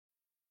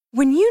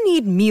When you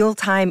need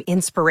mealtime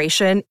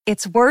inspiration,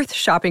 it's worth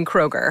shopping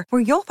Kroger,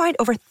 where you'll find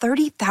over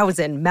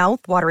 30,000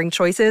 mouth-watering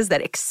choices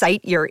that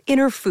excite your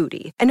inner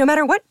foodie. And no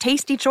matter what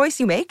tasty choice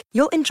you make,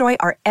 you'll enjoy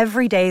our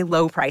everyday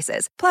low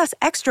prices, plus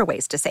extra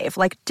ways to save,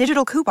 like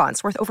digital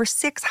coupons worth over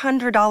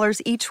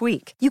 $600 each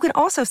week. You can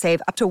also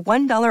save up to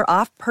 $1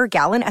 off per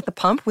gallon at the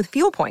pump with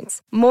fuel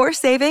points. More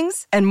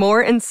savings and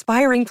more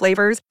inspiring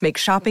flavors make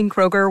shopping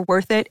Kroger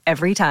worth it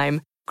every time.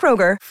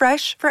 Kroger,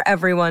 fresh for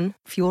everyone.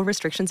 Fuel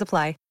restrictions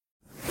apply.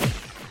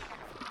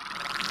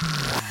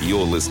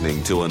 You're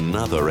listening to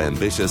another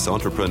Ambitious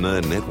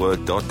Entrepreneur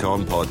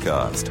Network.com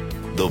podcast,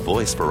 the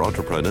voice for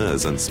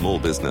entrepreneurs and small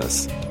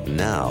business.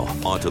 Now,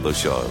 onto the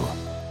show.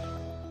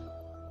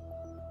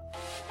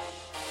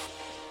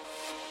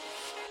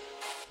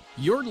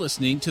 You're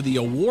listening to the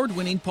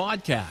award-winning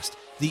podcast,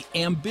 The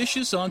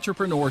Ambitious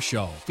Entrepreneur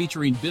Show,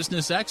 featuring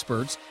business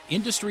experts,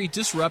 industry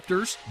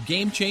disruptors,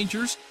 game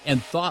changers,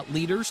 and thought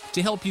leaders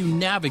to help you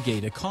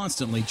navigate a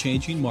constantly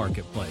changing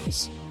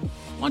marketplace.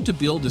 Want to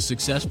build a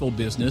successful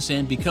business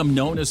and become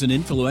known as an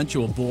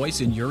influential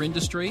voice in your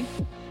industry?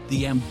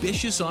 The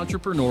Ambitious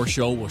Entrepreneur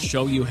Show will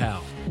show you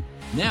how.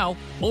 Now,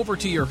 over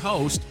to your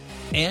host,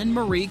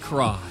 Anne-Marie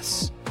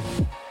Cross.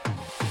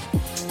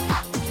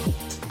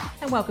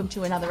 Welcome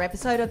to another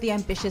episode of the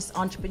Ambitious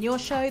Entrepreneur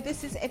Show.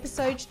 This is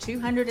episode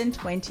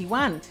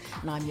 221,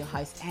 and I'm your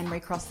host, Anne-Marie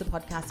Cross, the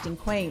podcasting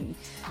queen.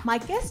 My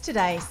guest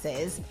today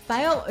says,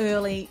 fail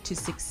early to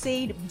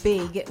succeed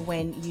big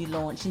when you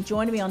launch. And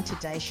joining me on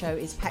today's show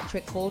is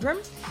Patrick Calderon.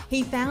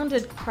 He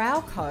founded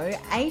Crowdco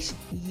 8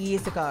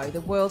 years ago, the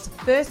world's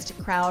first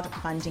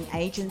crowdfunding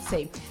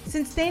agency.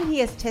 Since then, he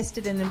has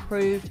tested and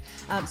improved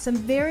some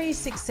very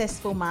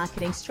successful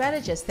marketing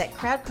strategies that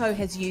Crowdco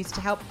has used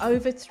to help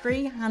over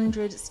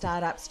 300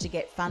 startups to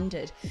get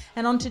funded.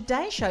 And on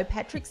today's show,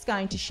 Patrick's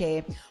going to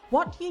share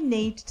what you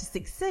need to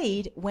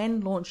succeed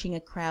when launching a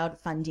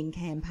crowdfunding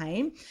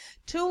campaign,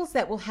 tools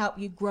that will help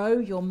you grow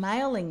your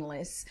mailing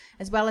lists,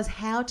 as well as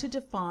how to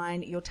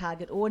define your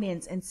target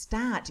audience and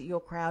start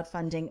your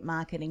crowdfunding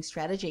marketing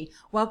strategy.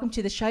 Welcome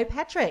to the show,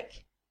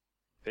 Patrick.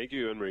 Thank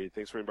you, Anne-Marie.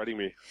 Thanks for inviting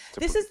me.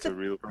 This is the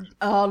real pleasure.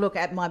 Oh, look,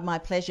 my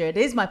pleasure. It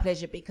is my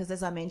pleasure because,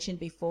 as I mentioned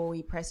before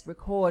we pressed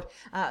record,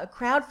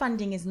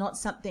 crowdfunding is not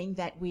something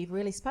that we've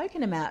really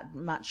spoken about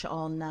much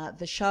on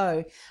the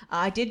show.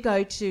 I did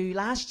go to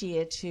last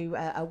year to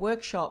a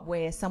workshop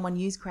where someone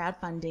used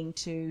crowdfunding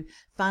to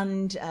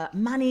fund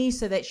money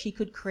so that she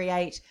could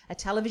create a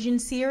television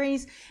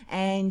series,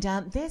 and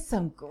there's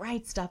some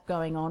great stuff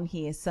going on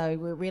here. So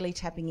we're really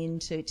tapping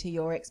into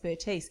your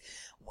expertise.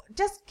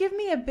 Just give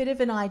me a bit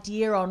of an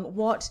idea on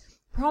what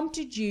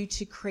prompted you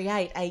to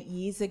create 8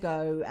 years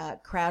ago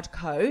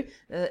Crowdco,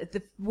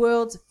 the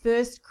world's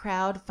first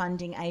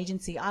crowdfunding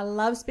agency. I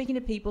love speaking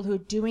to people who are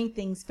doing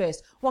things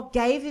first. What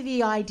gave you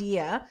the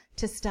idea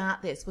to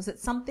start this? Was it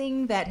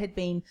something that had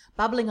been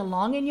bubbling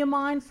along in your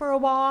mind for a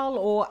while,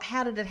 or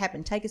how did it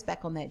happen? Take us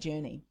back on that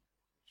journey.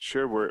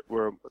 Sure.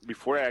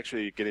 Before I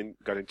actually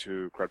got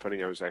into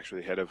crowdfunding, I was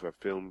actually head of a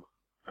film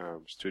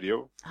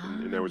studio,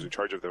 and I was in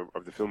charge of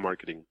the film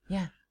marketing.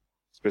 Yeah.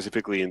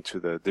 Specifically into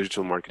the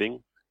digital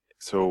marketing.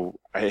 So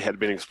I had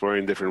been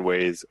exploring different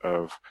ways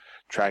of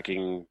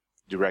tracking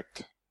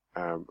direct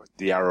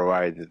the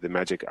ROI, the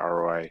magic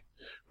ROI,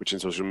 which in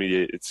social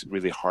media it's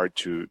really hard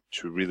to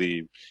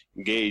really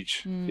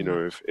engage. You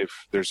know,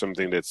 if there's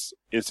something that's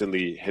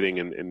instantly hitting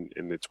and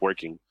it's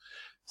working.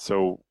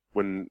 So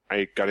when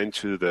I got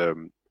into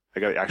I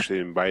got actually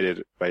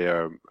invited by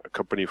a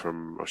company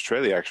from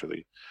Australia.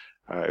 Actually,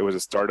 it was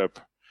a startup,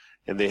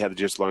 and they had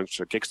just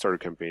launched a Kickstarter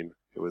campaign.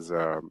 It was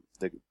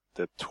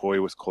the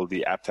toy was called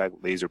the AppTag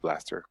Laser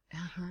Blaster,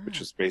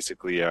 which is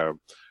basically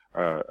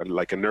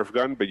like a Nerf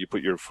gun, but you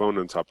put your phone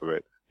on top of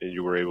it, and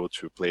you were able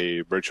to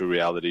play virtual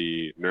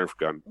reality Nerf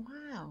gun.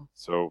 Wow!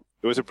 So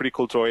it was a pretty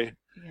cool toy,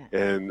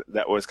 and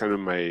that was kind of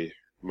my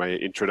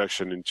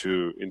introduction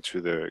into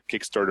the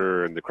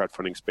Kickstarter and the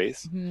crowdfunding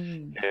space.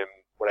 And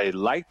what I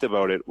liked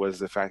about it was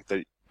the fact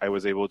that I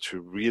was able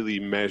to really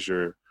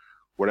measure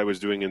what I was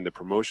doing in the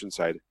promotion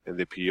side and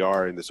the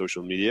PR and the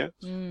social media.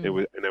 And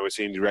I was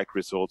seeing direct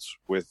results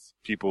with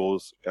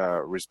people's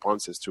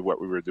responses to what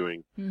we were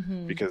doing,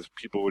 because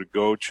people would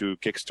go to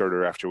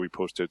Kickstarter after we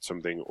posted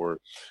something, or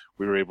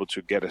we were able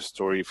to get a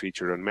story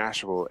featured on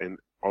Mashable, and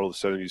all of a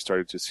sudden you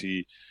started to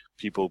see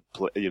people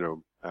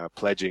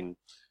pledging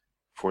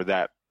for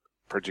that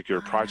particular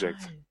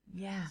project.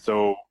 Yeah.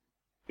 So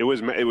it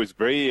was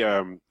very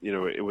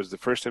it was the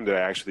first time that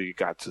I actually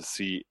got to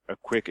see a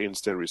quick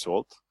instant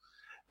result.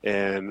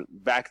 And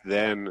back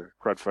then,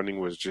 crowdfunding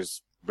was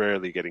just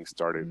barely getting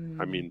started.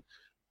 I mean,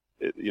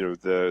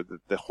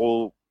 the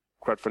whole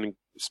crowdfunding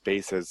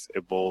space has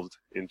evolved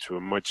into a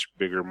much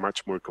bigger,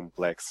 much more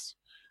complex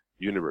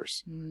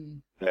universe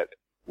that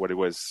what it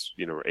was,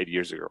 8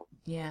 years ago.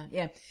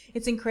 Yeah.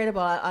 It's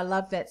incredible. I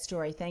love that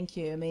story. Thank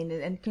you. I mean,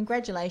 and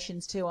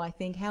congratulations too. I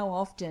think how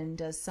often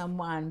does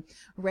someone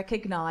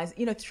recognize,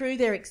 through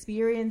their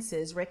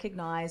experiences,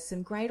 recognize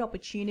some great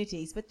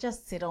opportunities, but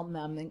just sit on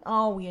them and,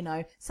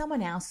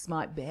 someone else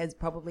has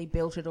probably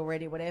built it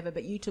already, whatever,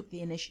 but you took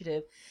the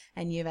initiative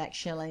and you've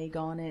actually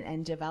gone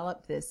and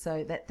developed this.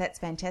 So that's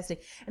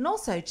fantastic. And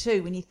also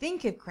too, when you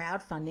think of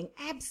crowdfunding,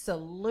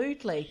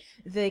 absolutely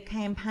the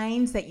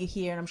campaigns that you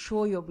hear, and I'm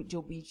sure you'll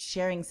be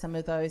sharing some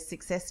of those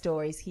success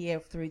stories here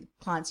through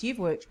clients you've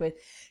worked with,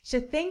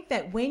 to think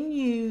that when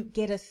you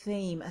get a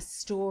theme, a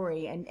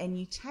story, and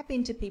you tap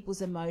into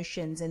people's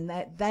emotions and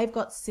that they've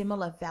got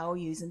similar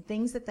values and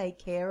things that they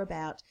care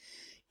about,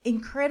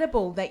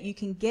 incredible that you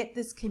can get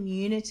this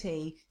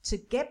community to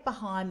get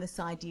behind this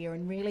idea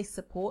and really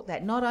support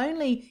that, not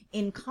only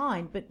in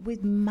kind, but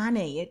with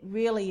money. It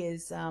really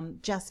is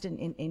just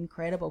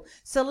incredible.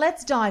 So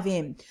let's dive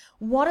in.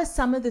 What are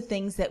some of the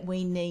things that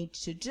we need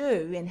to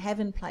do and have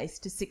in place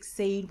to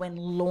succeed when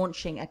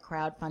launching a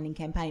crowdfunding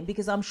campaign?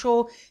 Because I'm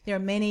sure there are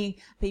many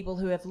people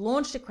who have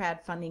launched a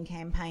crowdfunding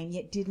campaign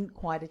yet didn't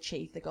quite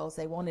achieve the goals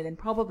they wanted, and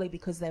probably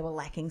because they were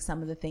lacking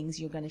some of the things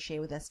you're going to share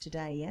with us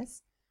today,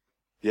 yes?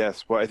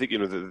 Yes. Well, I think,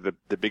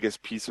 the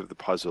biggest piece of the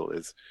puzzle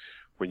is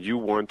when you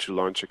want to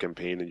launch a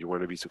campaign and you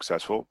want to be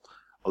successful,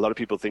 a lot of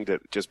people think that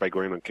just by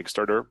going on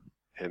Kickstarter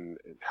and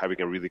having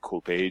a really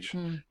cool page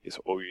is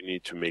all you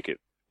need to make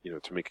it,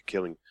 to make a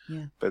killing.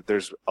 Yeah. But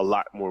there's a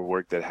lot more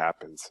work that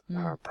happens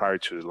prior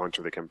to the launch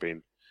of the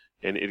campaign.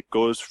 And it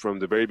goes from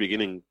the very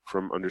beginning,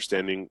 from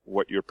understanding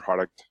what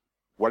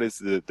is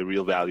the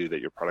real value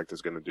that your product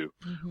is going to do,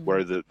 what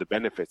are the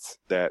benefits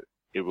that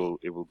it will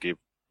give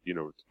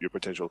your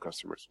potential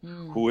customers.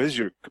 Who is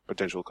your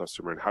potential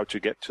customer and how to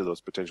get to those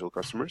potential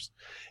customers,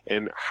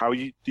 and how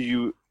do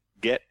you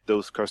get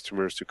those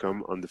customers to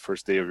come on the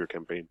first day of your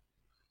campaign.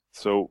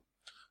 So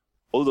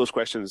all those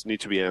questions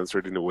need to be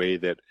answered in a way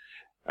that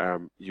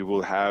you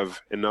will have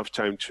enough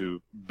time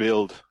to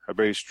build a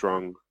very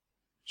strong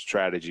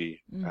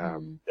strategy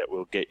that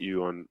will get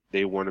you on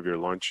day one of your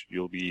launch.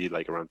 You'll be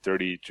like around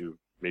 30 to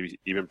maybe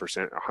even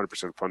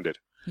 100% funded.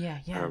 Yeah.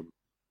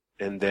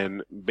 And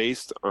then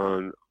based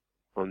on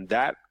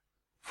that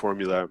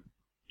formula,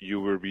 you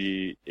will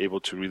be able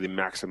to really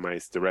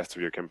maximize the rest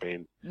of your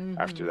campaign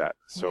after that.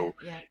 So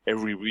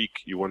every week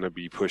you want to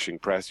be pushing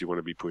press, you want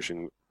to be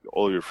pushing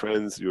all your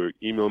friends, your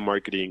email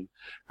marketing,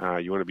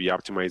 you want to be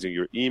optimizing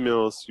your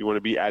emails, you want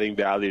to be adding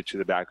value to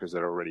the backers that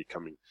are already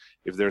coming.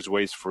 If there's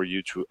ways for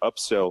you to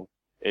upsell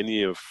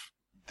any of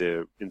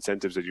the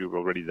incentives that you've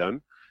already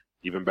done,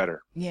 even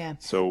better. Yeah.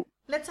 So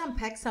let's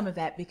unpack some of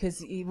that,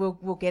 because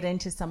we'll get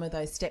into some of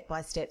those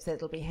step-by-steps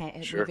that'll be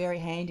very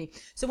handy.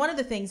 So one of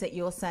the things that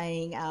you're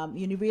saying,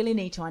 you really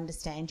need to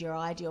understand your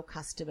ideal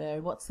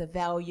customer, what's the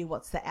value,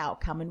 what's the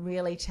outcome, and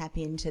really tap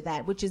into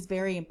that, which is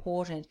very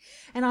important.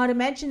 And I'd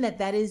imagine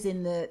that is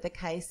in the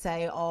case,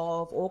 say,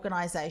 of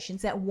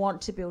organizations that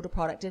want to build a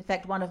product. In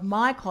fact, one of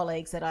my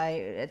colleagues that I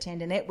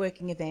attend a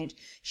networking event,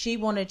 she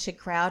wanted to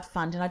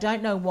crowdfund, and I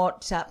don't know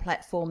what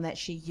platform that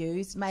she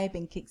used, may have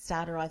been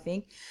Kickstarter, I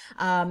think,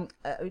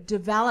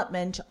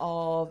 development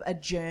of a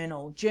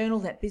journal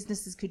that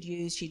businesses could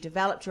use. She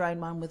developed her own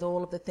one with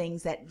all of the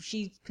things that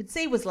she could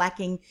see was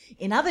lacking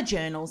in other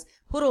journals,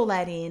 put all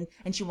that in,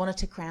 and she wanted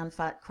to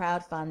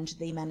crowdfund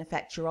the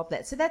manufacture of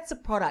that. So that's a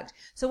product.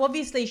 So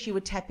obviously she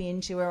would tap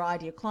into her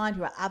ideal client,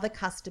 who are other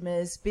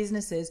customers,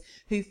 businesses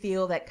who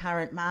feel that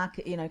current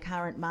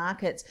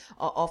markets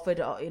are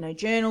offered,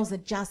 journals are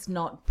just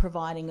not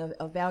providing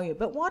a value.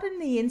 But what in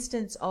the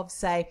instance of,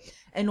 say,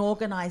 an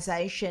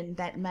organization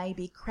that may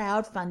be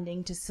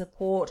crowdfunding to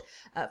support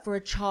for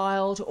a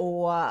child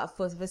or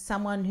for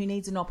someone who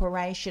needs an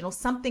operation or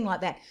something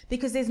like that,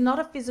 because there's not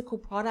a physical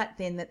product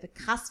then that the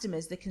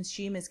customers, the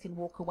consumers can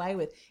walk away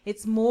with.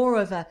 It's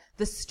more of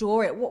the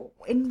story.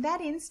 In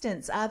that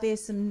instance, are there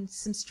some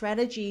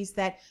strategies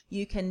that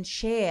you can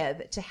share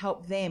to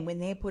help them when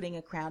they're putting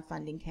a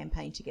crowdfunding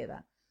campaign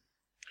together?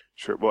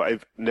 Sure. Well,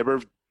 I've never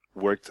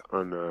worked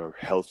on a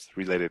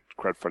health-related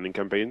crowdfunding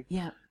campaign.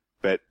 Yeah.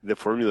 But the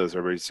formulas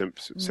are very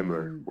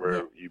similar,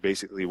 where you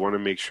basically want to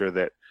make sure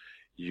that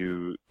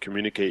you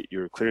communicate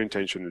your clear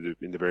intention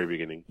in the very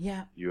beginning.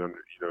 Yeah.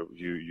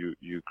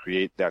 You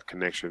create that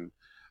connection.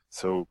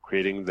 So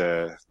creating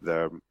the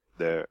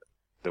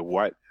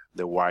what,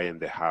 the why,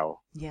 and the how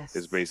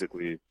is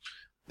basically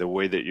the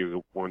way that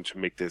you want to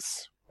make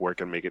this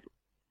work and make it,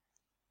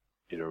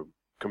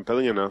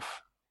 compelling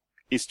enough,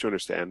 easy to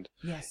understand,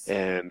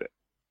 and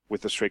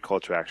with a straight call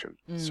to action.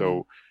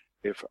 So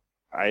if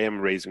I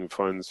am raising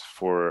funds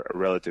for a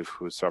relative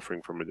who is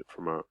suffering from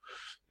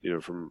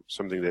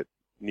something that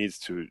needs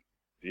to,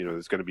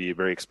 it's going to be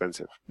very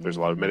expensive. There's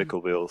a lot of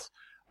medical bills.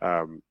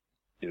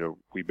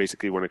 We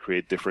basically want to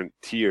create different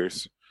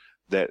tiers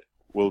that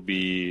will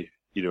be,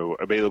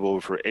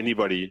 available for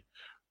anybody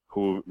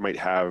who might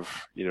have,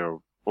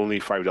 only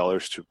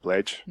 $5 to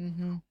pledge,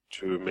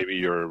 to maybe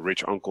your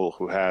rich uncle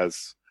who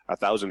has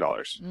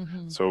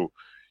 $1,000. So,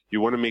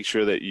 you want to make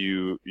sure that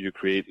you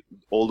create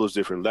all those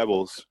different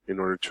levels in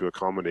order to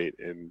accommodate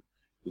and,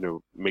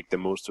 make the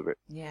most of it.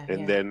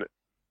 And then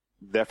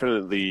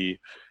definitely,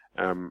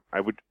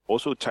 I would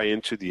also tie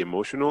into the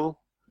emotional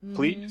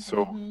plea.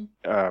 So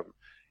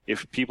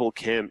if people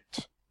can't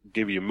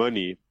give you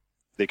money,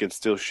 they can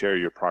still share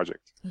your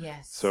project.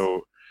 Yes.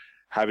 So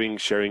having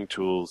sharing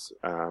tools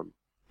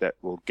that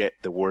will get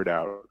the word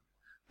out,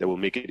 that will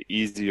make it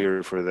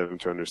easier for them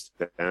to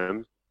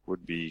understand,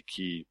 would be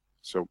key.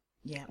 So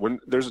when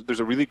there's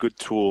a really good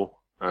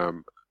tool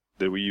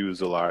that we use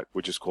a lot,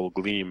 which is called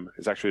Gleam.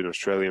 It's actually an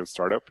Australian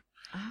startup,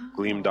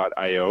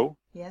 Gleam.io.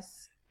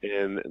 Yes.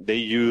 And they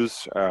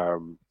use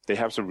they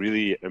have some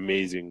really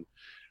amazing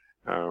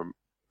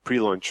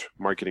pre-launch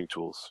marketing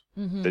tools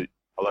that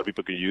a lot of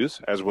people can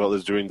use, as well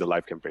as during the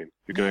live campaign.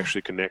 You can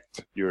actually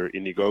connect your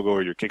Indiegogo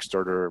or your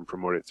Kickstarter and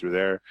promote it through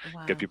there,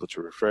 get people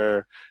to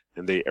refer,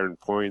 and they earn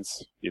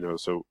points,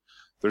 so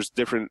there's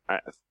different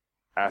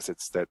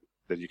assets that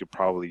you could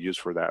probably use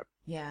for that.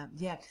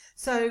 Yeah.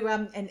 So,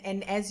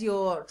 and as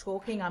you're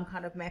talking, I'm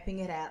kind of mapping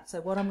it out.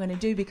 So what I'm going to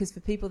do, because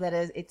for people that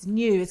it's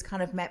new, is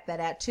kind of map that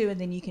out too,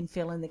 and then you can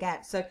fill in the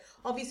gaps. So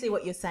obviously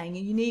what you're saying,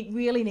 you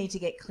really need to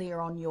get clear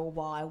on your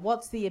why.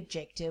 What's the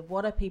objective?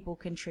 What are people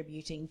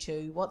contributing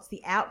to? What's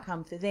the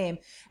outcome for them?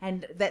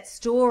 And that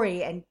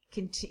story and,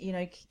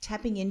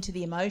 tapping into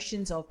the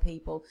emotions of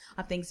people,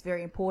 I think is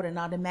very important.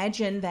 I'd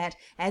imagine that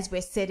as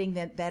we're setting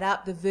that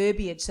up, the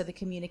verbiage, so the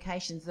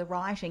communications, the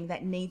writing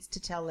that needs to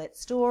tell that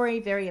story,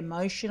 very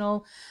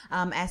emotional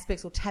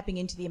aspects, or tapping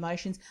into the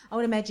emotions. I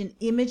would imagine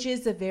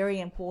images are very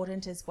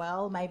important as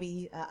well.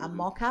 Maybe a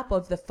mock-up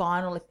of the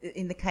final.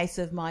 In the case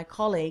of my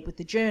colleague with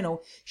the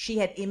journal, she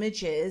had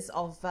images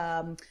of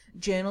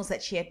journals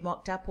that she had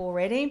mocked up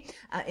already.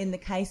 In the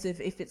case of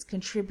if it's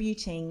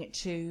contributing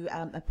to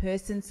a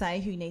person,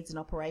 say, who needs an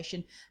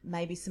operation,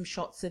 maybe some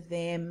shots of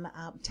them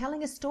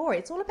telling a story.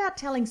 It's all about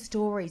telling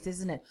stories,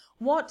 isn't it?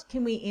 What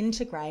can we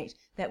integrate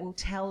that will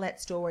tell that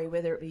story,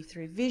 whether it be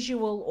through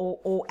visual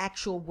or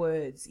actual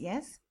words?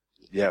 Yes?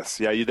 Yes.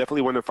 Yeah, you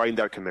definitely want to find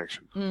that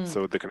connection.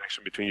 So the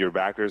connection between your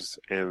backers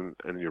and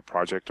your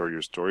project or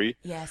your story.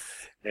 Yes.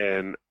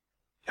 And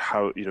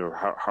how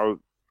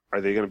are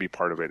they going to be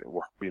part of it?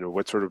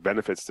 What sort of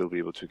benefits they'll be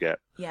able to get.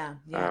 Yeah.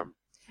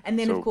 And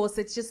then, of course,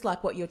 it's just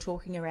like what you're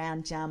talking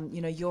around,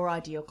 your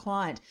ideal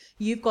client.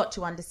 You've got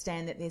to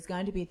understand that there's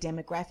going to be a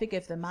demographic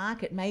of the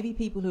market, maybe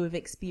people who have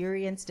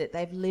experienced it,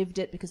 they've lived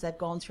it because they've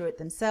gone through it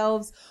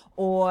themselves,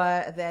 or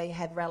they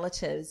have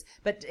relatives.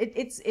 But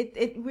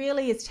it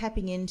really is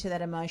tapping into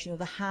that emotion, or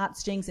the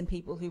heartstrings, and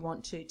people who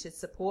want to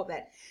support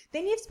that.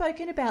 Then you've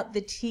spoken about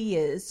the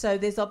tiers. So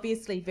there's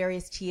obviously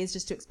various tiers,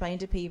 just to explain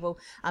to people.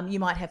 You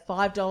might have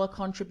 $5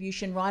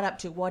 contribution right up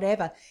to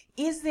whatever.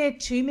 Is there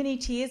too many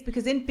tiers?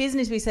 Because in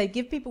business, we say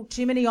give people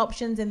too many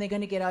options and they're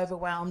going to get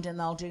overwhelmed and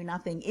they'll do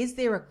nothing. Is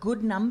there a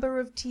good number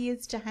of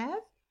tiers to have?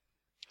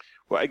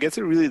 Well, I guess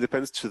it really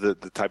depends to the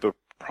type of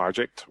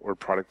project or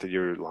product that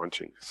you're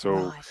launching.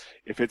 So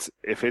if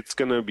it's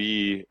going to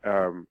be,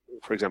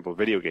 for example,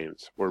 video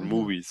games or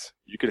movies,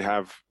 you could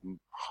have,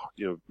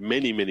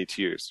 many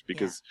tiers,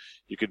 because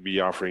you could be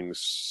offering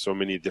so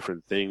many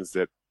different things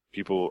that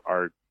people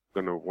are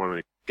going to want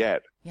to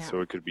get.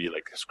 So it could be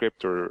like a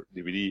script or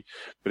DVD.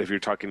 But if you're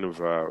talking of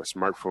a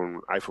smartphone,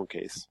 iPhone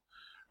case,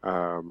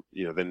 then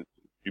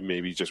you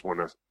maybe just want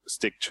to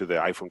stick to the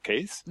iPhone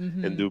case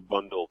and do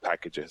bundle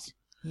packages.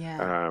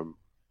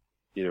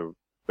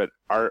 But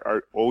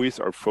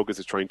our focus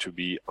is trying to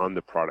be on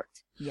the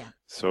product.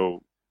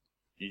 So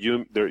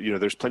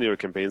there's plenty of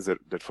campaigns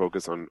that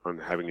focus on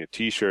having a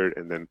T-shirt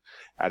and then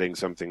adding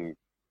something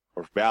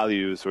of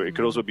value. So it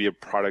could also be a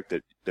product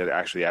that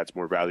actually adds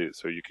more value.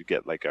 So you could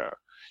get like a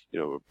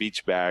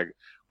beach bag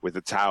with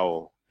a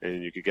towel,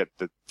 and you could get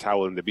the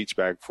towel and the beach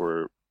bag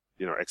for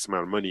X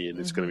amount of money, and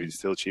it's going to be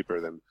still cheaper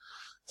than.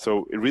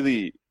 So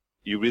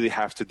you really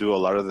have to do a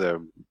lot of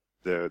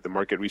the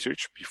market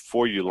research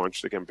before you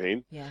launch the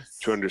campaign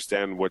to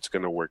understand what's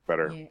going to work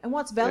better. And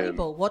what's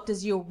valuable.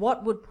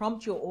 What would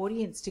prompt your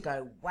audience to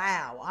go,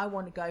 wow, I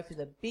want to go for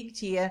the big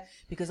tier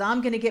because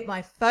I'm going to get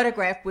my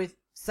photograph with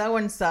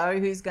so-and-so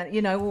who's going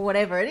to,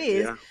 whatever it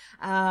is.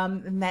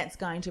 And that's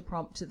going to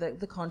prompt to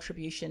the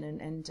contribution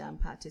and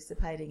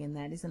participating in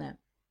that, isn't it?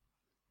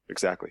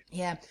 Exactly.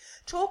 Yeah.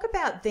 Talk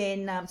about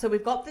then, so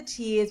we've got the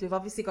tiers, we've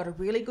obviously got a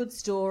really good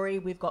story,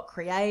 we've got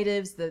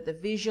creatives, the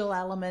visual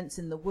elements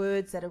and the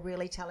words that are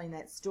really telling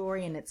that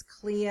story, and it's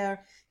clear,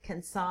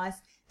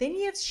 concise. Then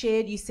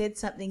you said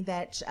something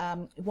that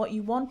what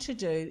you want to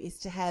do is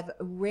to have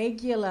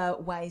regular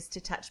ways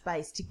to touch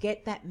base, to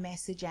get that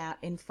message out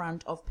in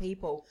front of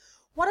people.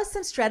 What are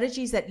some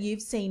strategies that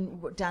you've seen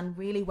done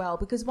really well?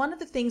 Because one of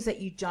the things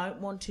that you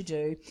don't want to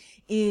do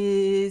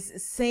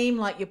is seem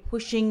like you're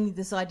pushing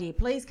this idea,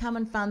 please come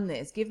and fund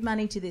this, give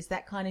money to this,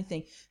 that kind of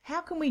thing. How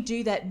can we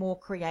do that more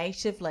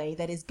creatively,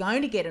 that is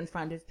going to get in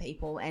front of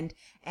people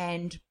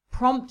and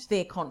prompt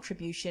their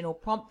contribution or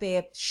prompt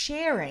their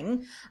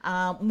sharing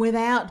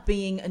without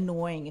being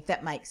annoying, if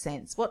that makes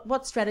sense?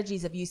 What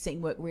strategies have you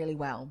seen work really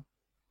well?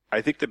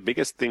 I think the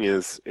biggest thing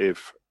is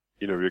if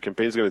your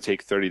campaign is going to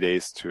take 30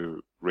 days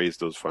to raise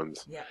those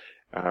funds.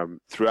 Yeah.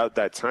 Throughout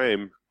that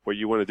time, what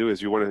you want to do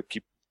is you want to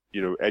keep,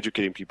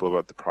 educating people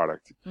about the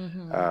product,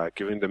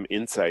 giving them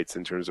insights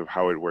in terms of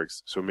how it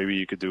works. So maybe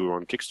you could do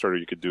on Kickstarter,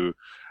 you could do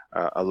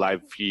a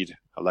live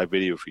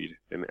video feed,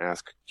 and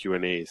ask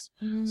Q&As.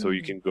 So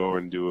you can go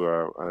and do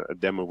a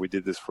demo. We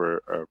did this for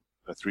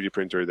a 3D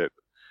printer that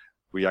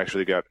we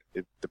actually got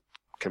it. The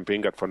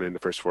campaign got funded in the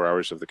first 4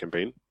 hours of the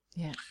campaign.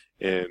 Yeah.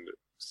 And,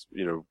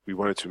 we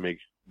wanted to make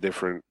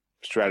different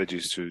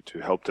strategies to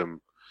help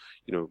them,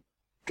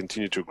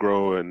 continue to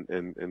grow and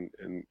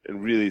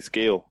really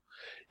scale.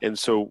 And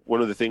so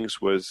one of the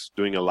things was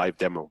doing a live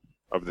demo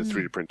of the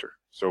 3D printer.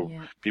 So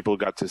people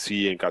got to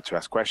see and got to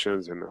ask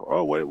questions and,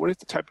 what is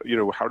the type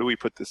of, how do we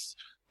put this,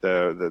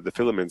 the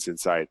filaments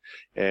inside,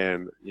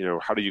 and,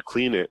 how do you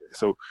clean it?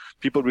 So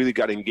people really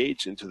got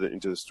engaged into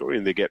the story,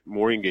 and they get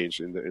more engaged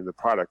in the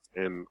product.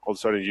 And all of a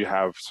sudden you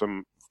have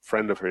some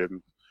friend of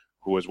him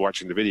who was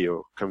watching the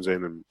video comes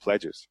in and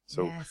pledges.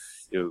 So,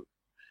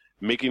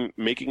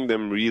 making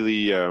them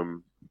really,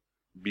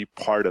 be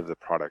part of the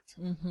product.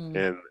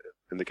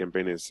 And the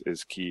campaign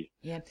is key.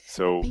 Yeah.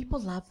 So people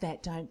love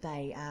that, don't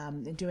they?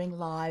 Doing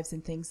lives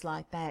and things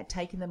like that,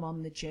 taking them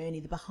on the journey,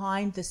 the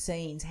behind the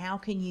scenes. How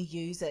can you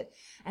use it?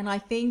 And I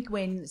think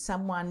when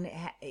someone,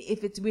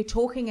 we're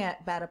talking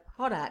about a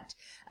product,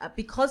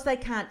 because they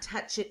can't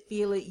touch it,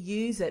 feel it,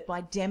 use it,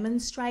 by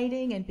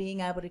demonstrating and being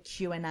able to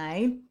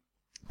Q&A,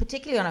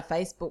 particularly on a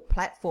Facebook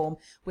platform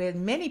where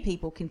many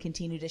people can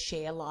continue to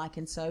share, like,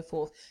 and so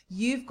forth,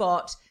 you've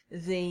got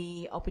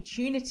the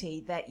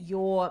opportunity that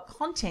your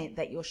content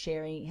that you're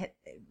sharing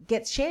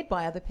gets shared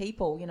by other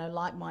people,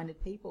 like-minded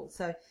people.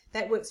 So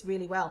that works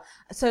really well.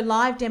 So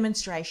live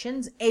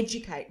demonstrations,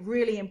 educate,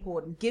 really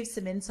important, give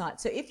some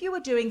insight. So if you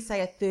were doing,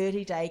 say, a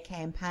 30-day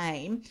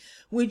campaign,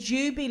 would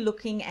you be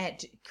looking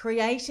at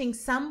creating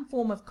some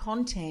form of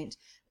content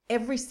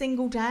every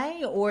single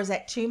day, or is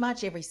that too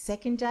much, every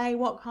second day?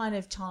 What kind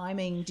of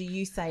timing do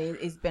you say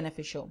is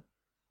beneficial?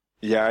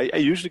 Yeah, I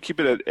usually keep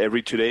it at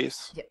every 2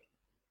 days. Yep.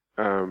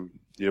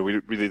 We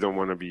really don't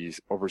want to be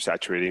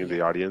oversaturating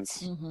the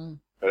audience.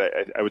 But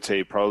I would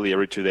say probably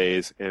every 2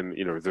 days. And,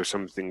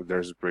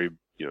 there's very,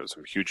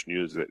 some huge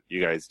news that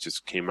you guys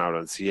just came out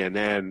on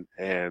CNN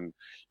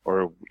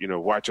or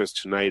watch us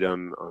tonight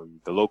on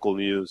the local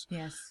news.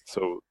 Yes.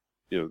 So,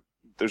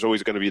 there's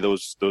always going to be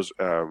those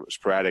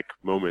sporadic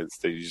moments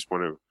that you just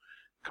want to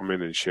come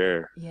in and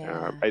share.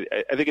 Yeah.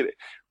 I think it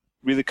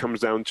really comes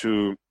down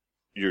to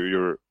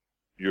your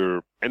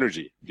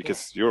energy,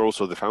 because you're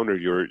also the founder.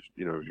 You're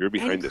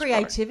behind and this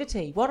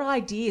creativity. product. What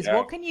ideas? Yeah.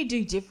 What can you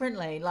do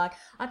differently? Like,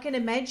 I can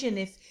imagine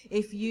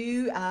if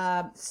you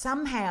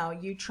somehow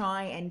you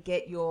try and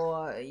get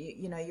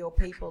your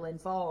people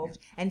involved,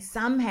 and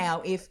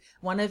somehow if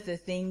one of the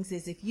things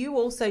is if you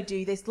also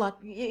do this, like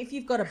if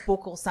you've got a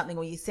book or something,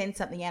 or you send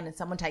something out and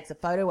someone takes a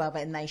photo of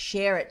it and they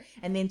share it,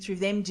 and then through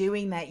them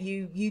doing that,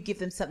 you give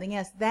them something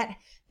else that.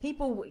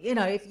 People,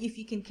 if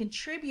you can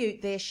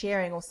contribute their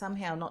sharing, or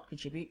somehow not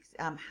contribute,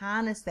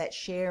 harness that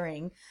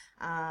sharing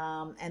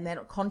and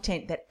that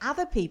content that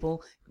other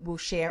people will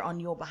share on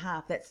your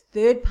behalf. That's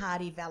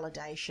third-party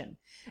validation.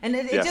 And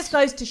it just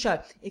goes to show,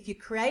 if you're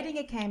creating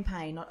a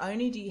campaign, not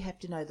only do you have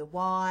to know the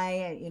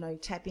why,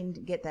 tap in,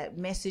 get that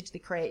message, the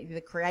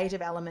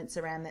creative elements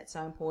around that's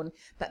so important,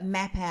 but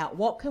map out,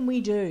 what can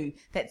we do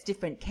that's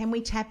different? Can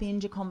we tap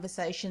into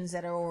conversations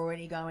that are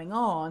already going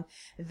on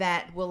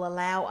that will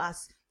allow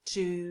us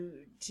to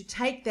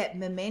take that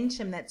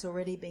momentum that's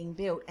already being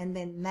built, and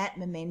then that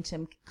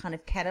momentum kind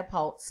of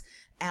catapults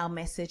our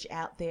message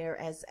out there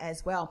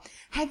as well.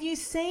 Have you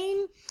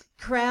seen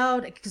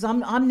because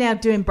I'm now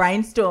doing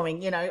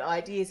brainstorming,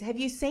 ideas. Have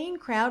you seen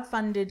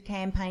crowdfunded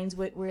campaigns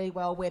work really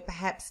well, where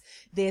perhaps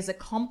there's a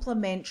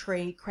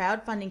complementary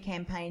crowdfunding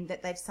campaign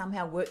that they've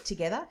somehow worked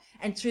together,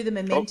 and through the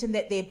momentum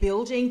that they're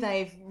building,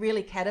 they've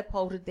really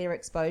catapulted their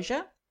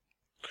exposure?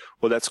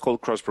 Well, that's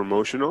called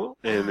cross-promotional,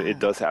 and it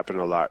does happen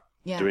a lot.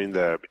 Yeah.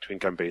 Between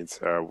campaigns.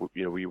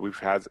 We've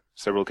had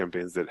several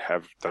campaigns that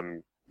have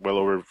done well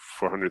over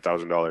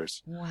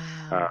 $400,000.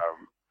 Wow.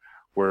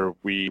 Where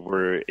we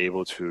were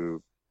able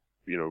to,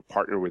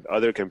 partner with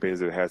other campaigns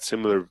that had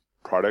similar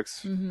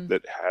products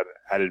that had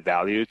added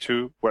value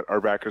to what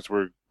our backers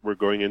were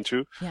going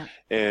into. Yeah.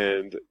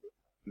 And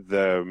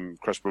the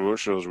cross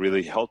promotionals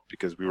really helped,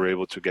 because we were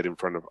able to get in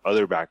front of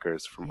other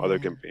backers from other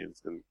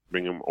campaigns and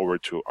bring them over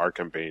to our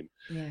campaign.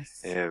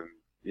 Yes. And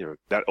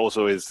that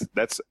also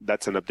that's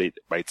an update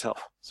by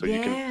itself. So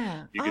you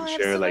can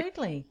share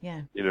absolutely.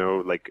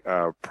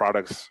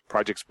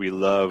 projects we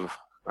love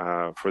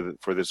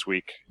for this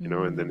week,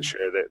 and then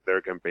share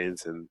their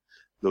campaigns, and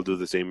they'll do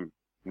the same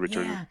in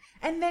return. Yeah.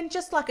 And then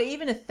just like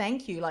even a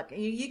thank you, like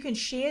you can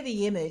share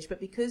the image, but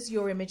because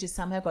your image has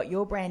somehow got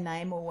your brand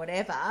name or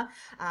whatever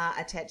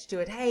attached to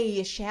it, hey,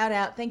 a shout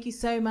out, thank you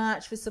so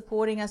much for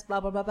supporting us, blah,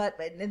 blah, blah. But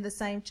at the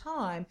same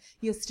time,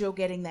 you're still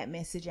getting that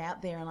message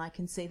out there, and I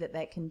can see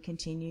that can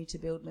continue to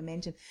build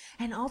momentum.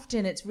 And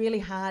often it's really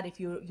hard if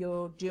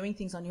you're doing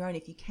things on your own,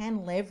 if you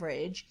can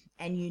leverage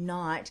and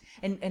unite.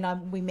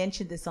 And we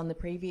mentioned this on the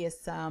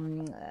previous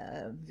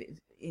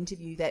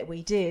interview that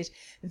we did,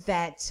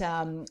 that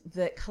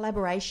the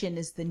collaboration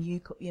is the new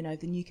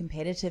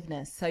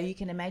competitiveness. So you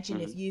can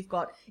imagine if you've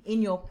got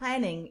in your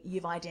planning,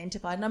 you've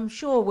identified, and I'm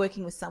sure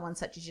working with someone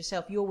such as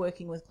yourself, you're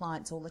working with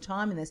clients all the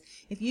time in this,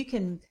 if you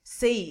can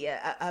see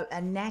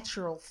a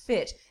natural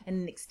fit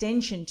and an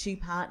extension to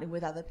partner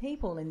with other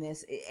people in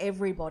this,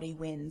 everybody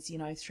wins,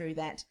 through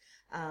that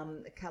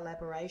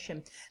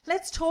collaboration.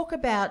 Let's talk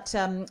about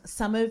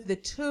some of the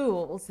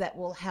tools that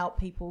will help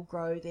people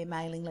grow their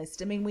mailing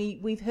list. I mean,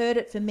 we've heard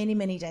it for many,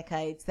 many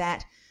decades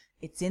that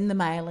it's in the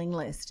mailing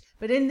list.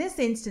 But in this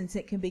instance,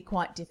 it can be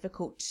quite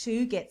difficult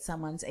to get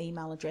someone's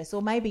email address,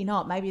 or maybe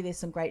not. Maybe there's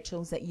some great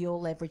tools that you're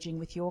leveraging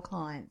with your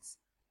clients.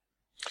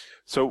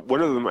 So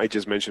one of them I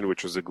just mentioned,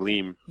 which was a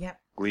Gleam. Yep.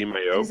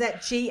 Gleam.io. Is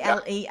that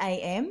Gleam.io?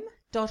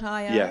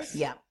 Yes.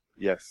 Yeah.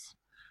 Yes.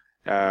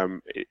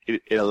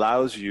 It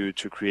allows you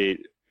to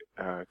create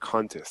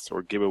contests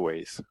or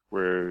giveaways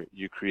where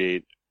you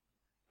create,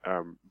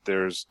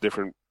 there's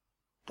different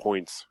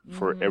points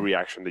for every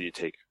action that you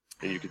take.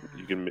 And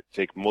you can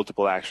take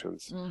multiple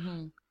actions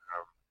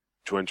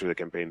to enter the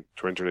campaign,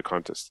 to enter the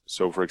contest.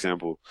 So, for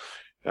example,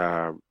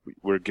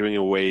 we're giving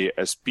away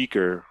a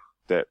speaker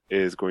that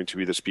is going to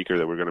be the speaker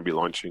that we're going to be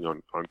launching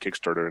on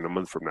Kickstarter in a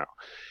month from now.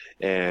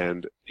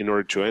 And in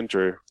order to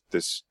enter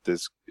this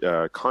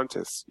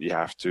contest, you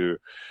have to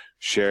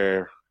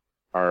share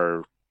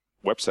our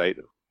website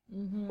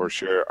or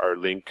share our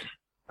link,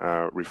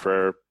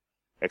 refer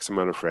X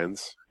amount of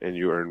friends, and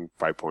you earn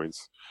 5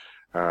 points.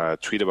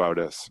 Tweet about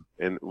us,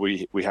 and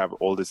we have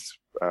all these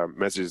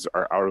messages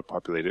are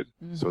auto-populated,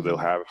 so they'll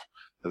have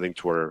the link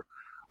to our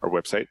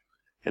website,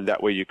 and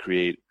that way you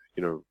create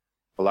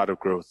a lot of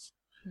growth.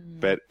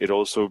 But it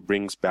also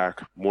brings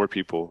back more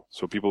people,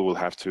 so people will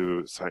have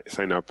to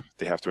sign up.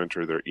 They have to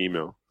enter their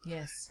email.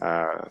 Yes.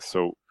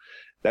 So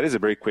that is a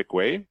very quick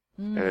way,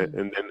 and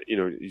then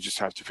you just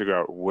have to figure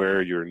out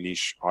where your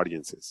niche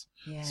audience is.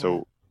 Yeah.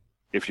 So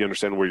if you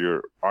understand where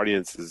your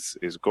audience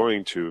is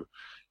going to,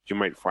 you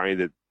might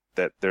find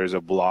that there's a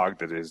blog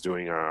that is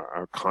doing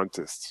a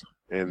contest,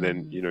 and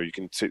then you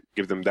can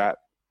give them that,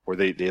 or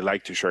they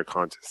like to share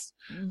contests.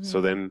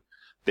 So then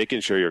they can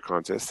share your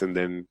contest, and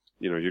then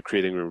you're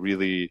creating a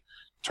really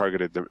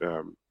targeted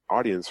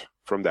audience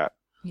from that.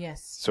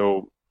 Yes.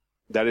 So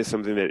that is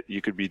something that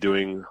you could be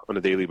doing on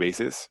a daily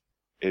basis.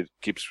 It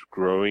keeps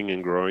growing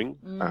and growing.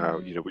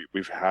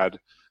 We've had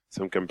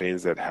some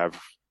campaigns that have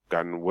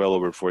gotten well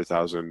over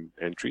 4,000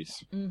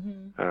 entries.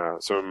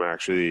 Some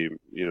actually,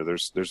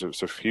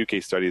 there's a few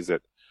case studies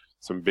that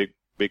some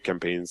big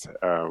campaigns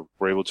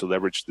were able to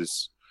leverage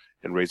this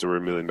and raise over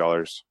 $1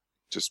 million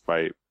just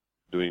by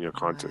doing a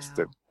contest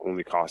that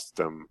only cost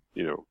them,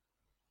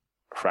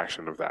 a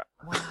fraction of that.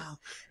 Wow.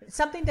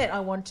 Something that I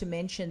want to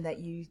mention that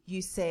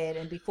you said,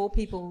 and before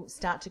people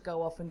start to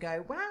go off and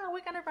go, wow,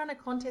 we're going to run a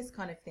contest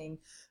kind of thing.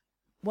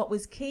 What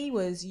was key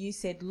was you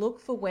said, look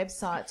for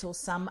websites or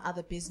some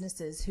other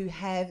businesses who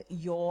have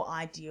your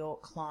ideal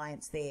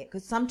clients there.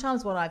 Because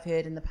sometimes what I've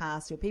heard in the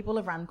past where people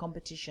have run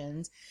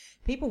competitions,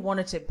 people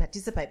wanted to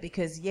participate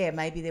because,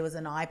 maybe there was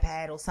an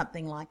iPad or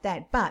something like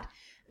that. But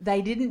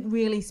they didn't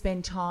really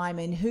spend time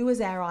in who is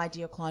our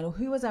ideal client or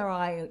who is our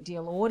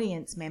ideal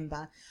audience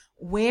member.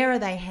 Where are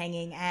they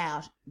hanging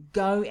out?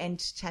 Go and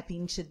tap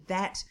into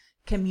that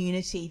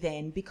community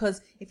then,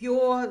 because if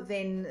you're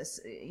then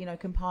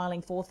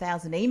compiling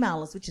 4,000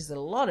 emailers, which is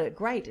a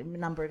great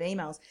number of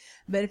emails,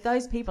 but if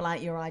those people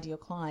aren't your ideal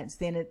clients,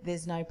 then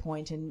there's no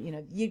point, and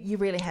you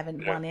really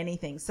haven't won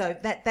anything. So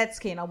that's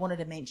key, and I wanted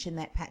to mention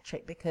that,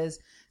 Patrick, because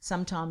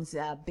sometimes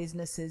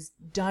businesses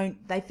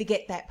they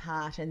forget that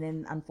part, and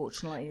then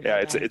unfortunately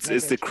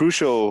it's the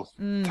crucial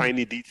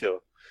tiny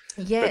detail.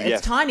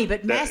 It's tiny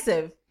but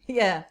massive.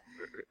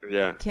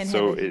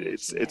 So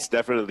it's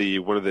definitely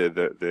one of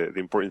the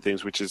important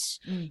things, which is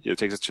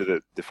takes us to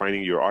the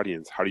defining your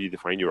audience. How do you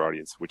define your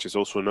audience? Which is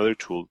also another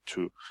tool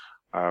to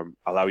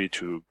allow you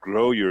to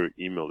grow your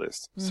email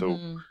list. So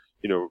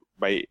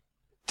by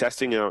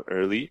testing out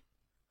early,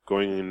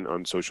 going in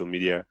on social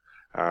media,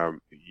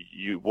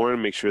 you want to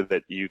make sure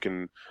that you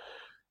can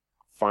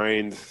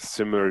find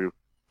similar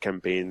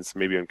campaigns,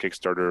 maybe on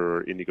Kickstarter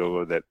or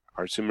Indiegogo, that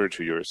are similar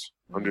to yours.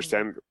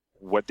 Understand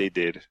what they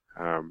did.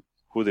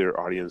 Who their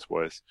audience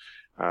was.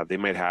 They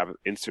might have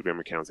Instagram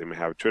accounts. They might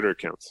have Twitter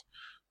accounts.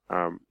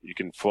 You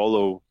can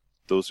follow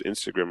those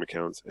Instagram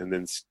accounts and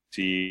then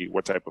see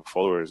what type of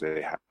followers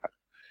they have.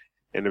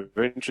 And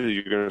eventually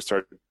you're going to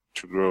start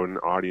to grow an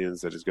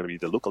audience that is going to be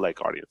the lookalike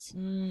audience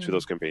to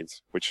those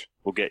campaigns, which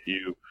will get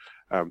you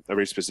a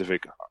very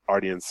specific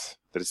audience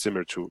that is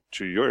similar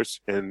to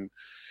yours. And,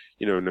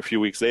 in a few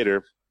weeks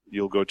later,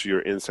 you'll go to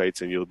your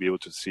insights and you'll be able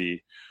to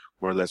see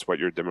more or less what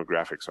your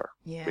demographics are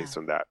based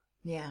on that.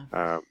 Yeah.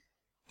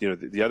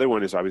 The other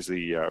one is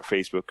obviously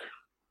Facebook.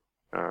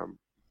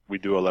 We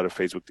do a lot of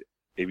Facebook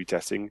A/B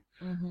testing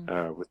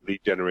with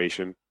lead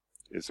generation.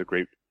 It's a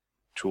great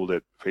tool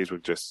that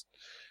Facebook just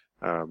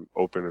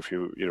opened a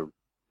few,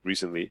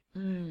 recently,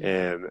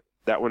 and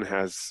that one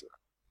has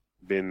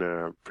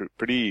been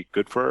pretty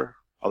good for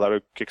a lot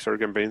of Kickstarter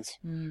campaigns.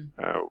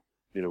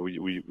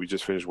 We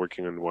just finished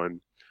working on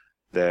one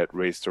that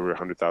raised over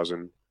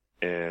 100,000,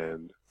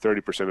 and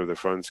 30% of the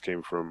funds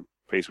came from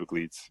Facebook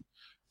leads.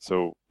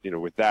 So,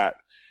 with that,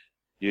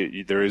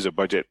 there is a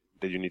budget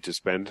that you need to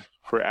spend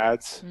for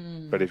ads,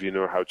 but if you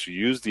know how to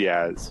use the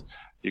ads,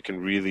 you can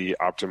really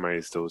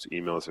optimize those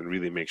emails and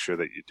really make sure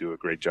that you do a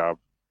great job.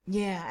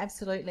 Yeah,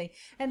 absolutely.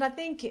 And I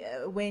think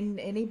when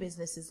any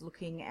business is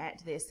looking at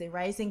this, they're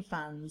raising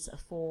funds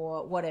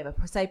for whatever,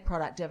 say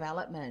product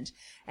development.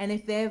 And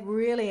if they're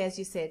really, as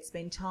you said,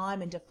 spend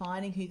time in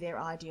defining who their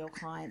ideal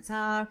clients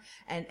are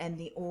and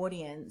the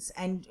audience,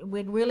 and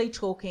we're really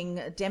talking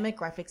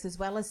demographics as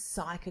well as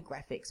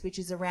psychographics, which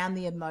is around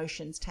the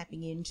emotions,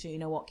 tapping into,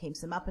 what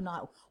keeps them up at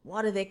night,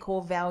 what are their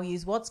core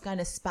values, what's going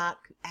to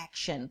spark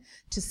action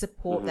to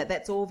support that.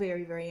 That's all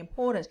very, very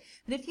important.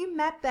 But if you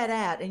map that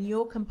out and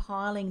you're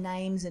compiling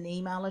names and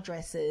email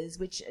addresses,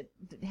 which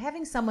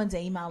having someone's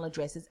email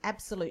address is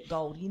absolute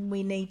gold.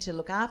 We need to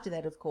look after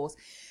that, of course.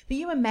 But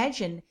you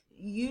imagine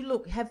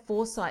have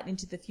foresight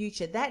into the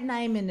future. That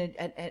name and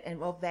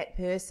of that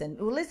person,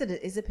 well,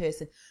 is a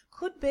person,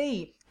 could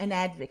be an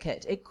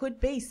advocate. It could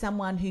be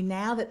someone who,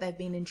 now that they've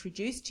been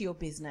introduced to your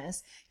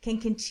business, can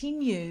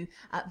continue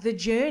the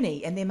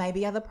journey, and there may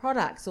be other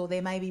products or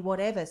there may be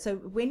whatever. So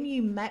when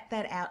you map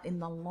that out in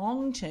the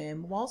long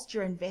term, whilst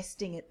you're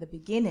investing at the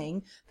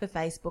beginning for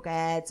Facebook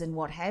ads and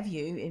what have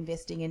you,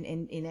 investing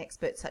in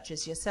experts such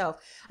as yourself,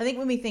 I think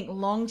when we think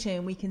long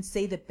term, we can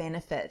see the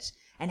benefit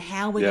and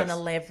how we're going to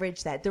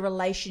leverage that, the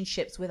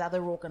relationships with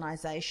other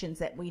organizations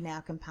that we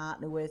now can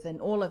partner with, and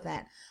all of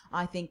that,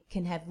 I think,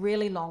 can have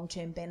really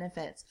long-term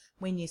benefits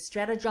when you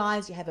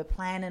strategize, you have a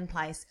plan in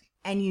place,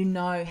 and you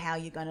know how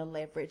you're going to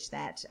leverage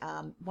that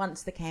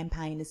once the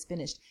campaign is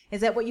finished.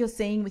 Is that what you're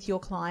seeing with your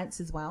clients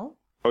as well?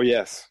 Oh,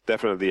 yes,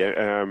 definitely.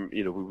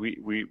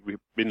 We've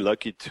been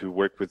lucky to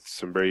work with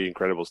some very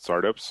incredible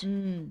startups. A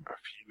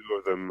few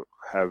of them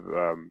have,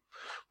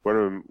 one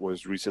of them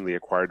was recently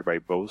acquired by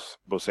Bose.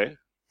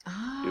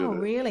 Oh,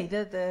 really?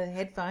 The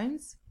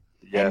headphones?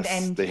 Yes,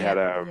 and they had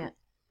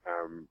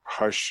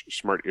Hush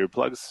smart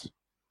earplugs.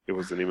 It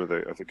was the name of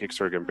the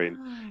Kickstarter campaign,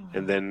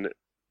 and then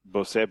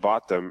Bose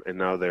bought them, and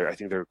now I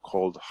think they're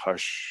called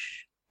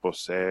Hush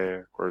Bose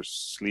or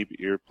Sleep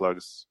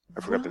earplugs.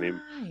 I forgot the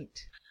name.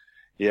 Right.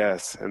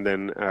 Yes, and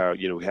then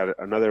we had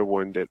another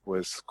one that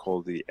was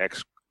called the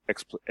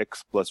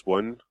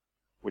X+1,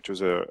 which was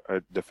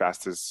the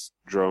fastest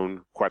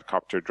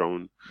quadcopter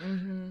drone.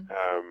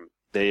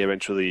 They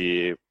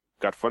eventually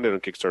got funded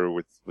on Kickstarter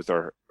with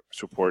our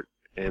support,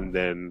 and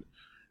then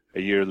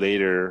a year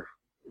later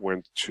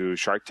went to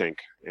Shark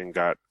Tank and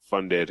got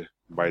funded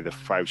by the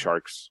 5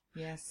 sharks.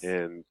 Yes.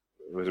 And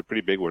it was a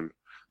pretty big one.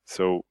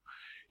 So,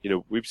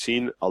 we've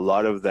seen a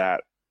lot of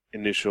that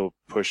initial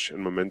push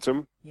and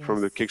momentum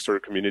from the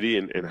Kickstarter community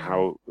and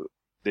how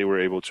they were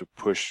able to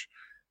push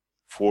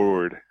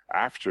forward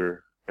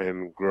after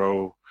and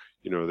grow,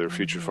 their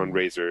future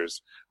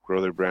fundraisers, grow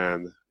their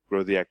brand,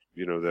 grow the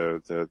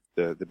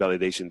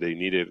validation they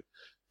needed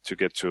to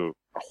get to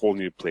a whole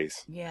new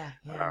place.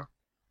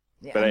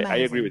 But I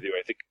agree with you.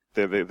 I think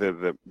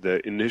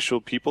the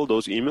initial people,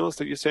 those emails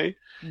that you say,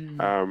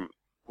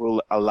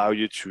 will allow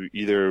you to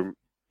either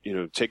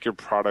take your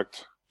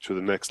product to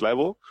the next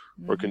level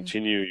or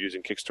continue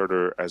using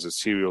Kickstarter as a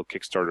serial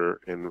Kickstarter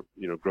and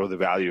grow the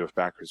value of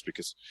backers.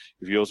 Because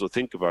if you also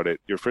think about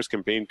it, your first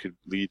campaign could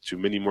lead to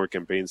many more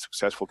campaigns,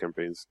 successful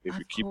campaigns, if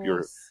you keep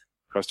your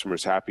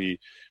customers happy,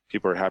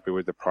 people are happy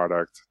with the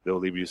product, they'll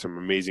leave you some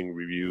amazing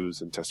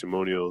reviews and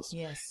testimonials.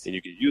 Yes. And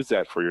you can use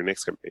that for your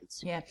next campaigns.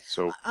 Yeah.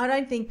 So I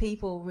don't think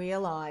people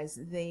realize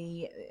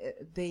that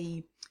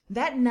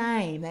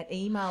name, that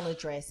email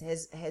address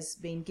has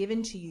been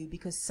given to you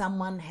because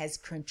someone has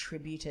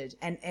contributed,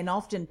 and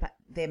often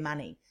their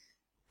money.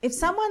 If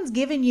someone's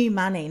given you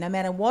money, no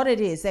matter what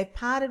it is, they've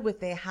parted with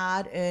their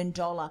hard-earned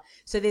dollar.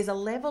 So there's a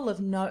level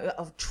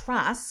of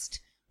trust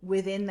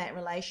within that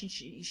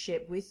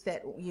relationship with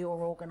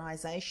your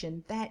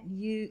organization that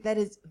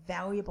is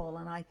valuable.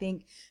 And I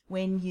think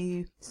when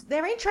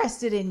they're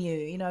interested in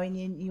you,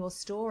 in your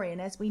story, and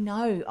as we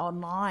know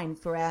online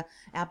for our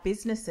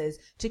businesses,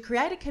 to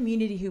create a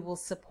community who will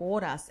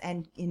support us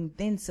and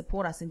then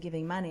support us in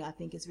giving money, I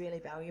think is really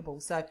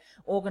valuable. So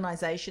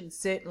organizations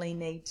certainly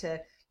need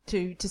to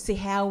see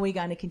how we're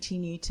going to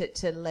continue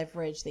to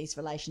leverage these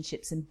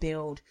relationships and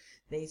build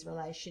these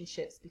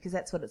relationships, because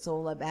that's what it's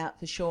all about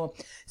for sure.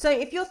 So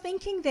if you're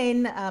thinking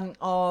then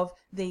of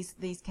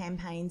these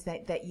campaigns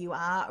that you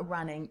are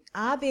running,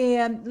 are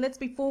there,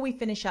 before we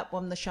finish up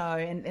on the show,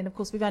 and of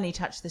course we've only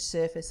touched the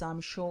surface, I'm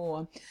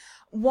sure,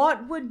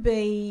 what would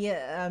be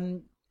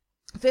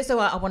First of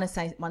all, I want to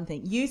say one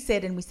thing. You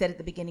said, and we said at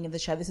the beginning of the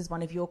show, this is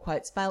one of your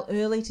quotes, fail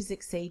early to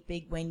succeed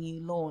big when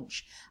you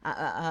launch.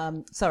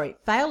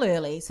 Fail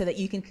early so that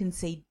you can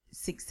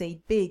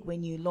succeed big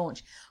when you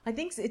launch. I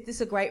think this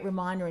is a great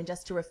reminder, and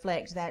just to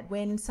reflect that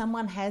when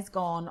someone has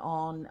gone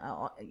on,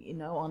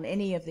 on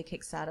any of the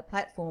Kickstarter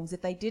platforms,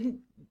 if they didn't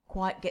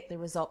quite get the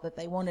result that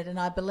they wanted, and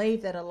I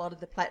believe that a lot of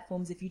the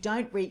platforms, if you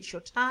don't reach your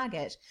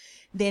target,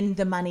 then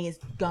the money has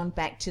gone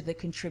back to the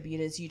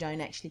contributors. You don't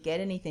actually get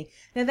anything.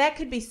 Now that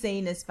could be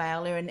seen as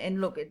failure,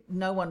 and look,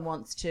 no one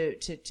wants to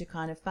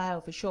kind of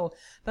fail for sure.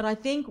 But I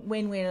think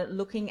when we're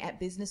looking at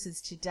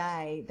businesses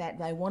today that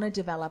they want to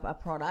develop a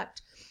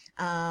product,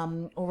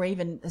 or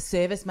even a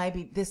service,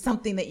 maybe there's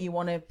something that you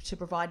want to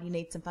provide, you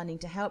need some funding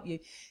to help you.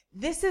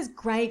 This is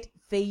great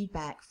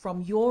feedback from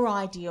your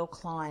ideal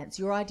clients,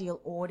 your ideal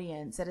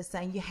audience that are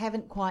saying you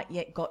haven't quite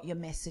yet got your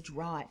message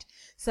right.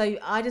 So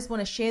I just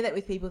want to share that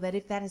with people, that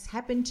if that has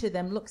happened to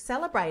them, look,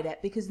 celebrate it,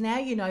 because now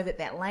you know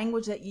that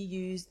language that you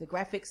use, the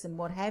graphics and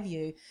what have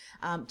you,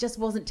 just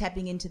wasn't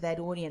tapping into that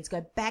audience.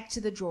 Go back to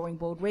the drawing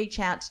board, reach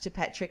out to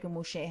Patrick, and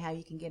we'll share how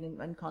you can get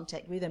in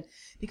contact with him.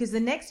 Because the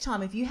next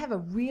time, if you have a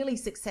really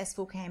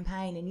successful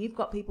campaign and you've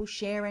got people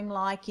sharing,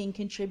 liking,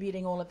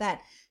 contributing, all of that,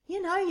 you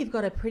know you've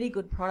got a pretty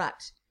good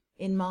product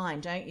in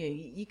mind, don't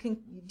you?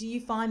 Do you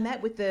find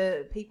that with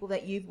the people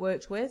that you've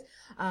worked with,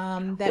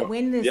 that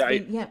when there's I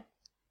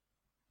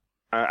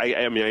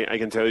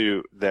can tell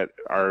you that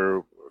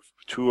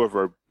two of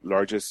our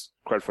largest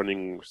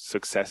crowdfunding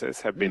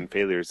successes have been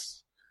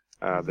failures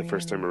the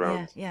first time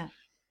around. Yeah.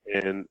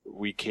 And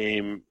we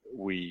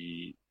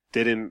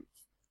didn't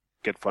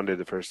get funded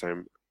the first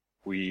time.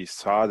 We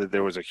saw that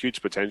there was a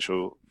huge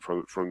potential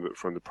from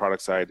the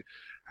product side.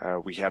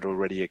 We had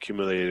already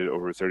accumulated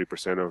over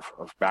 30%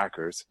 of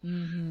backers.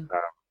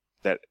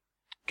 That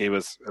gave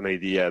us an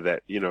idea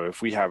that,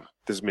 if we have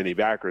this many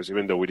backers,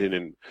 even though we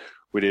didn't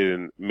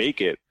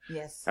make it,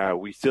 yes,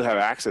 we still have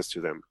access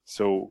to them.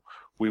 So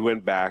we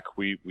went back,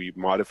 we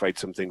modified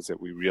some things that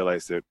we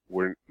realized that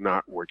were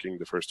not working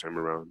the first time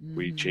around.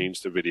 We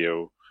changed the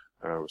video,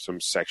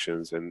 some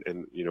sections, and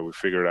we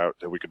figured out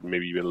that we could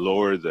maybe even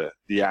lower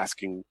the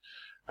asking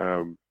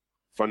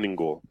funding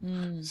goal.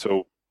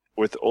 So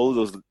with all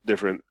those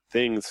different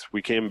things,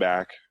 we came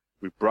back,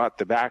 we brought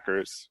the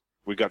backers,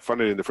 we got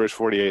funded in the first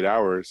 48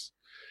 hours,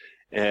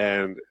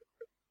 and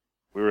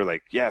we were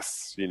like,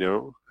 yes,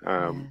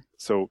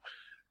 So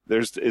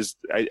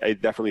I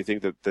definitely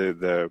think that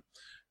the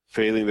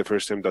failing the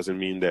first time doesn't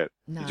mean that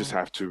you just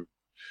have to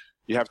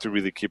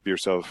really keep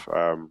yourself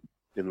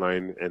in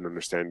line and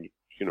understand,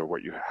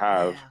 what you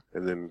have,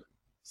 and then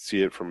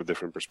see it from a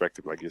different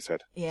perspective, like you said.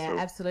 Yeah, so.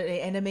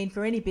 Absolutely. And I mean,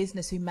 for any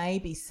business who may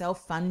be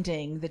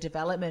self-funding the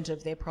development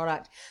of their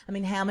product, I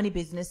mean, how many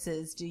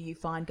businesses do you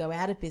find go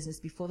out of business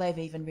before they've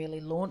even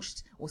really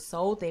launched or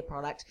sold their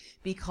product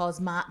because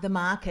the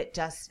market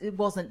it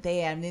wasn't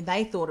there, and then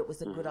they thought it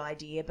was a good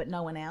idea, but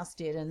no one else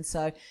did. And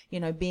so,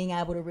 being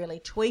able to really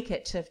tweak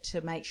it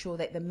to make sure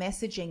that the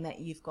messaging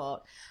that you've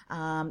got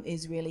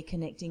is really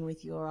connecting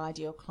with your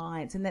ideal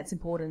clients. And that's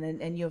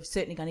important. And you're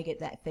certainly going to get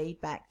that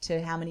feedback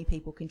to how many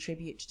people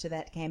contribute to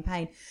that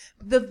campaign.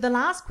 The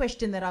last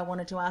question that I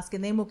wanted to ask,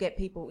 and then we'll get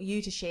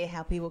you to share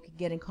how people can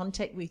get in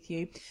contact with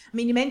you. I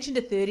mean, you mentioned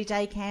a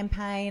 30-day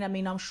campaign. I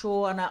mean, I'm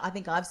sure, and I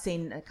think I've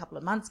seen a couple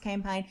of months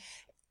campaign.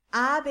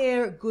 Are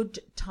there good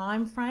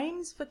time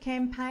frames for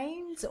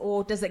campaigns,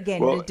 or does it,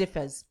 again, it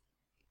differs?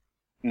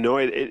 No,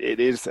 it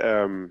is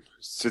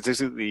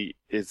statistically,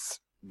 it's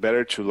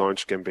better to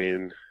launch a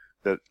campaign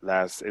that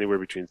lasts anywhere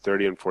between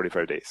 30 and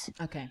 45 days.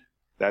 Okay.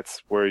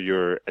 That's where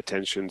your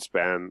attention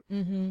span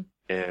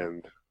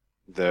and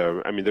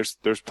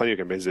there's plenty of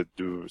campaigns that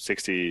do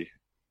 60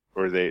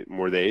 or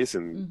more days,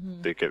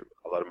 and they get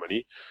a lot of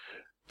money.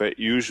 But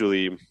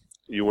usually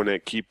you want to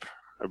keep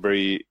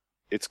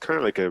it's kind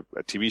of like a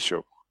TV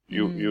show.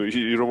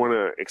 You don't want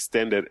to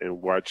extend it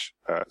and watch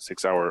a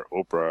 6-hour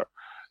Oprah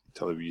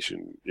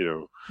television,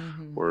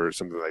 or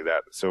something like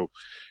that. So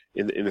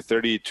in the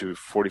 30 to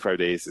 45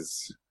 days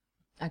is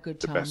a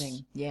good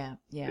timing. Yeah.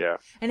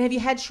 And have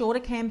you had shorter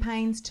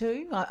campaigns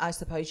too? I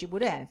suppose you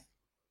would have.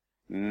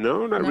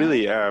 No, not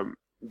really.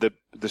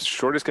 The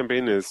shortest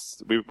campaign is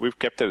we've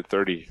kept it at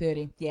 30.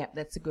 30. Yeah,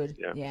 that's a good.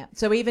 Yeah.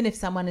 So even if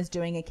someone is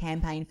doing a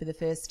campaign for the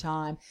first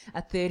time,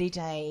 a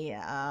 30-day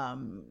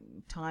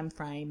time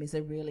frame is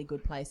a really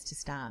good place to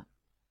start.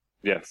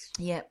 Yes.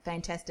 Yeah,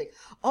 fantastic.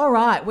 All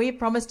right, we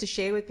promised to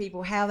share with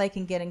people how they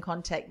can get in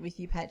contact with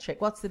you,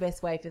 Patrick. What's the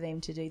best way for them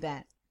to do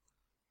that?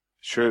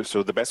 Sure.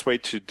 So the best way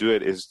to do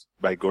it is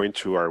by going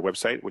to our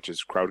website, which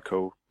is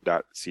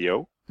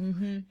crowdco.co.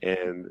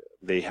 And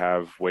they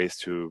have ways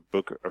to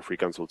book a free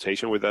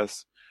consultation with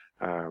us.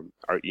 Our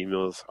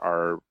emails,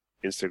 our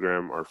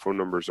Instagram, our phone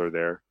numbers are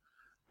there.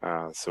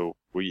 So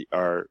we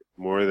are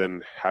more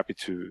than happy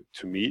to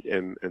meet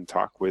and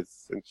talk with,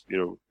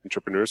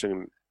 entrepreneurs,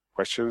 and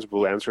questions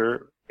we'll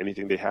answer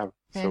anything they have.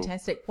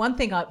 Fantastic. So, one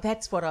thing,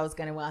 that's what I was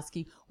going to ask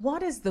you.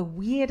 What is the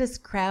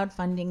weirdest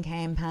crowdfunding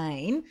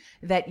campaign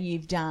that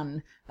you've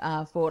done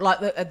for,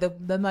 like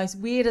the most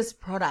weirdest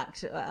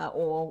product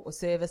or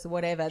service or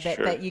whatever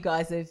that you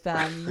guys have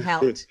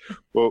helped?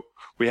 Well,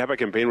 we have a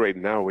campaign right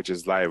now which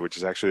is live, which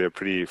is actually a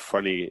pretty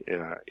funny,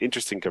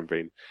 interesting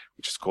campaign,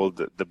 which is called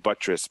the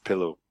Buttress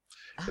Pillow.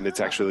 And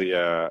it's actually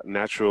a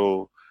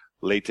natural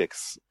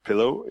latex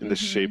pillow in the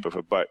shape of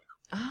a butt.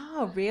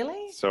 Oh,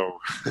 really? So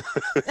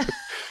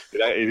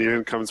it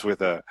even comes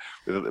with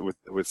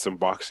some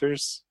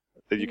boxers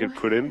that you can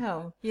put in.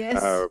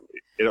 Yes.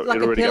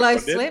 Like a pillow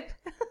slip.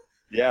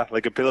 Yeah,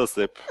 like a pillow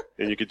slip,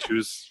 and you could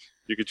choose.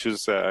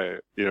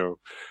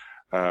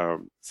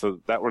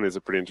 So that one is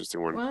a pretty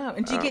interesting one. Wow!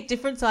 And do you get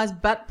different size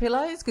butt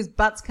pillows? Because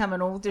butts come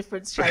in all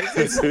different shapes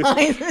and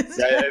sizes.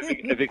 Yeah, I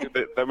think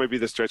that might be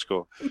the stretch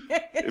goal. Yeah,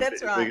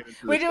 that's right.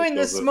 We're doing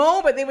the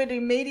small, but then we do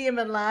medium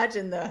and large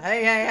and the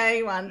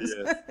hey ones.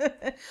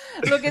 Yes.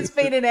 Look, it's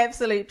been an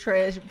absolute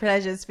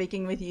pleasure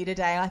speaking with you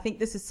today. I think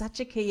this is such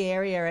a key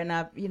area, and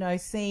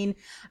I've seen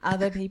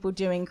other people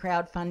doing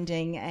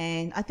crowdfunding,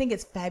 and I think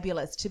it's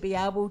fabulous to be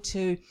able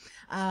to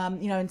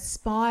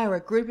inspire a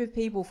group of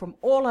people from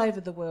all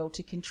over the world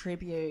to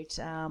contribute.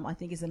 I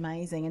think is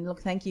amazing. And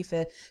look, thank you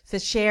for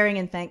sharing,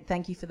 and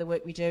thank you for the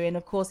work we do. And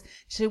of course,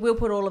 we'll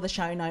put all of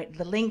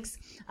the links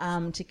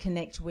to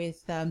connect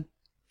with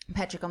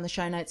Patrick on the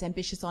show notes,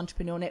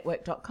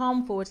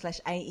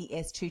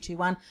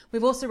 ambitiousentrepreneurnetwork.com/AES221.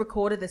 We've also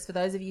recorded this for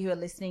those of you who are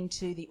listening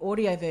to the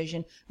audio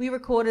version. We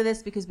recorded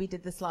this because we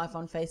did this live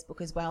on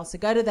Facebook as well. So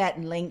go to that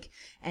and link,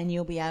 and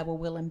we'll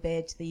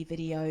embed the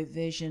video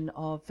version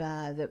of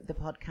the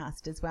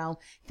podcast as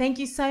well. Thank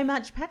you so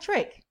much,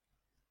 Patrick.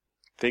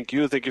 Thank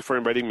you. Thank you for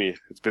inviting me.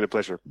 It's been a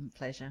pleasure.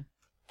 Pleasure.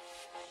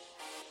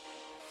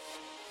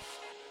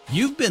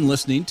 You've been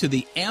listening to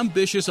the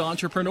Ambitious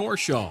Entrepreneur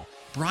Show,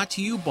 brought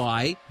to you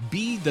by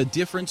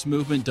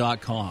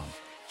BeTheDifferenceMovement.com.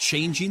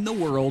 Changing the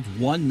world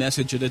one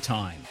message at a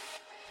time.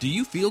 Do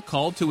you feel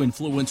called to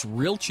influence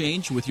real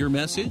change with your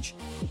message?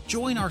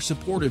 Join our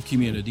supportive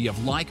community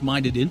of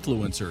like-minded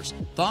influencers,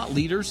 thought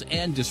leaders,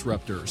 and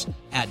disruptors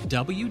at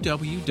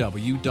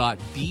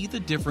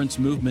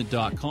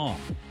www.BeTheDifferenceMovement.com.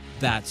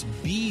 That's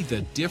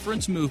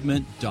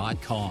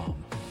BeTheDifferenceMovement.com.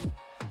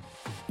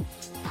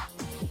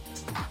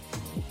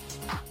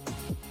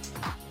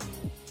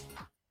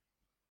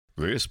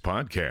 This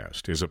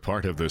podcast is a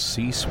part of the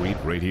C-Suite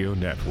Radio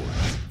Network.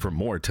 For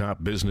more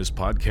top business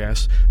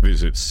podcasts,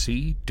 visit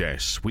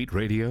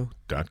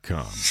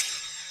c-suiteradio.com.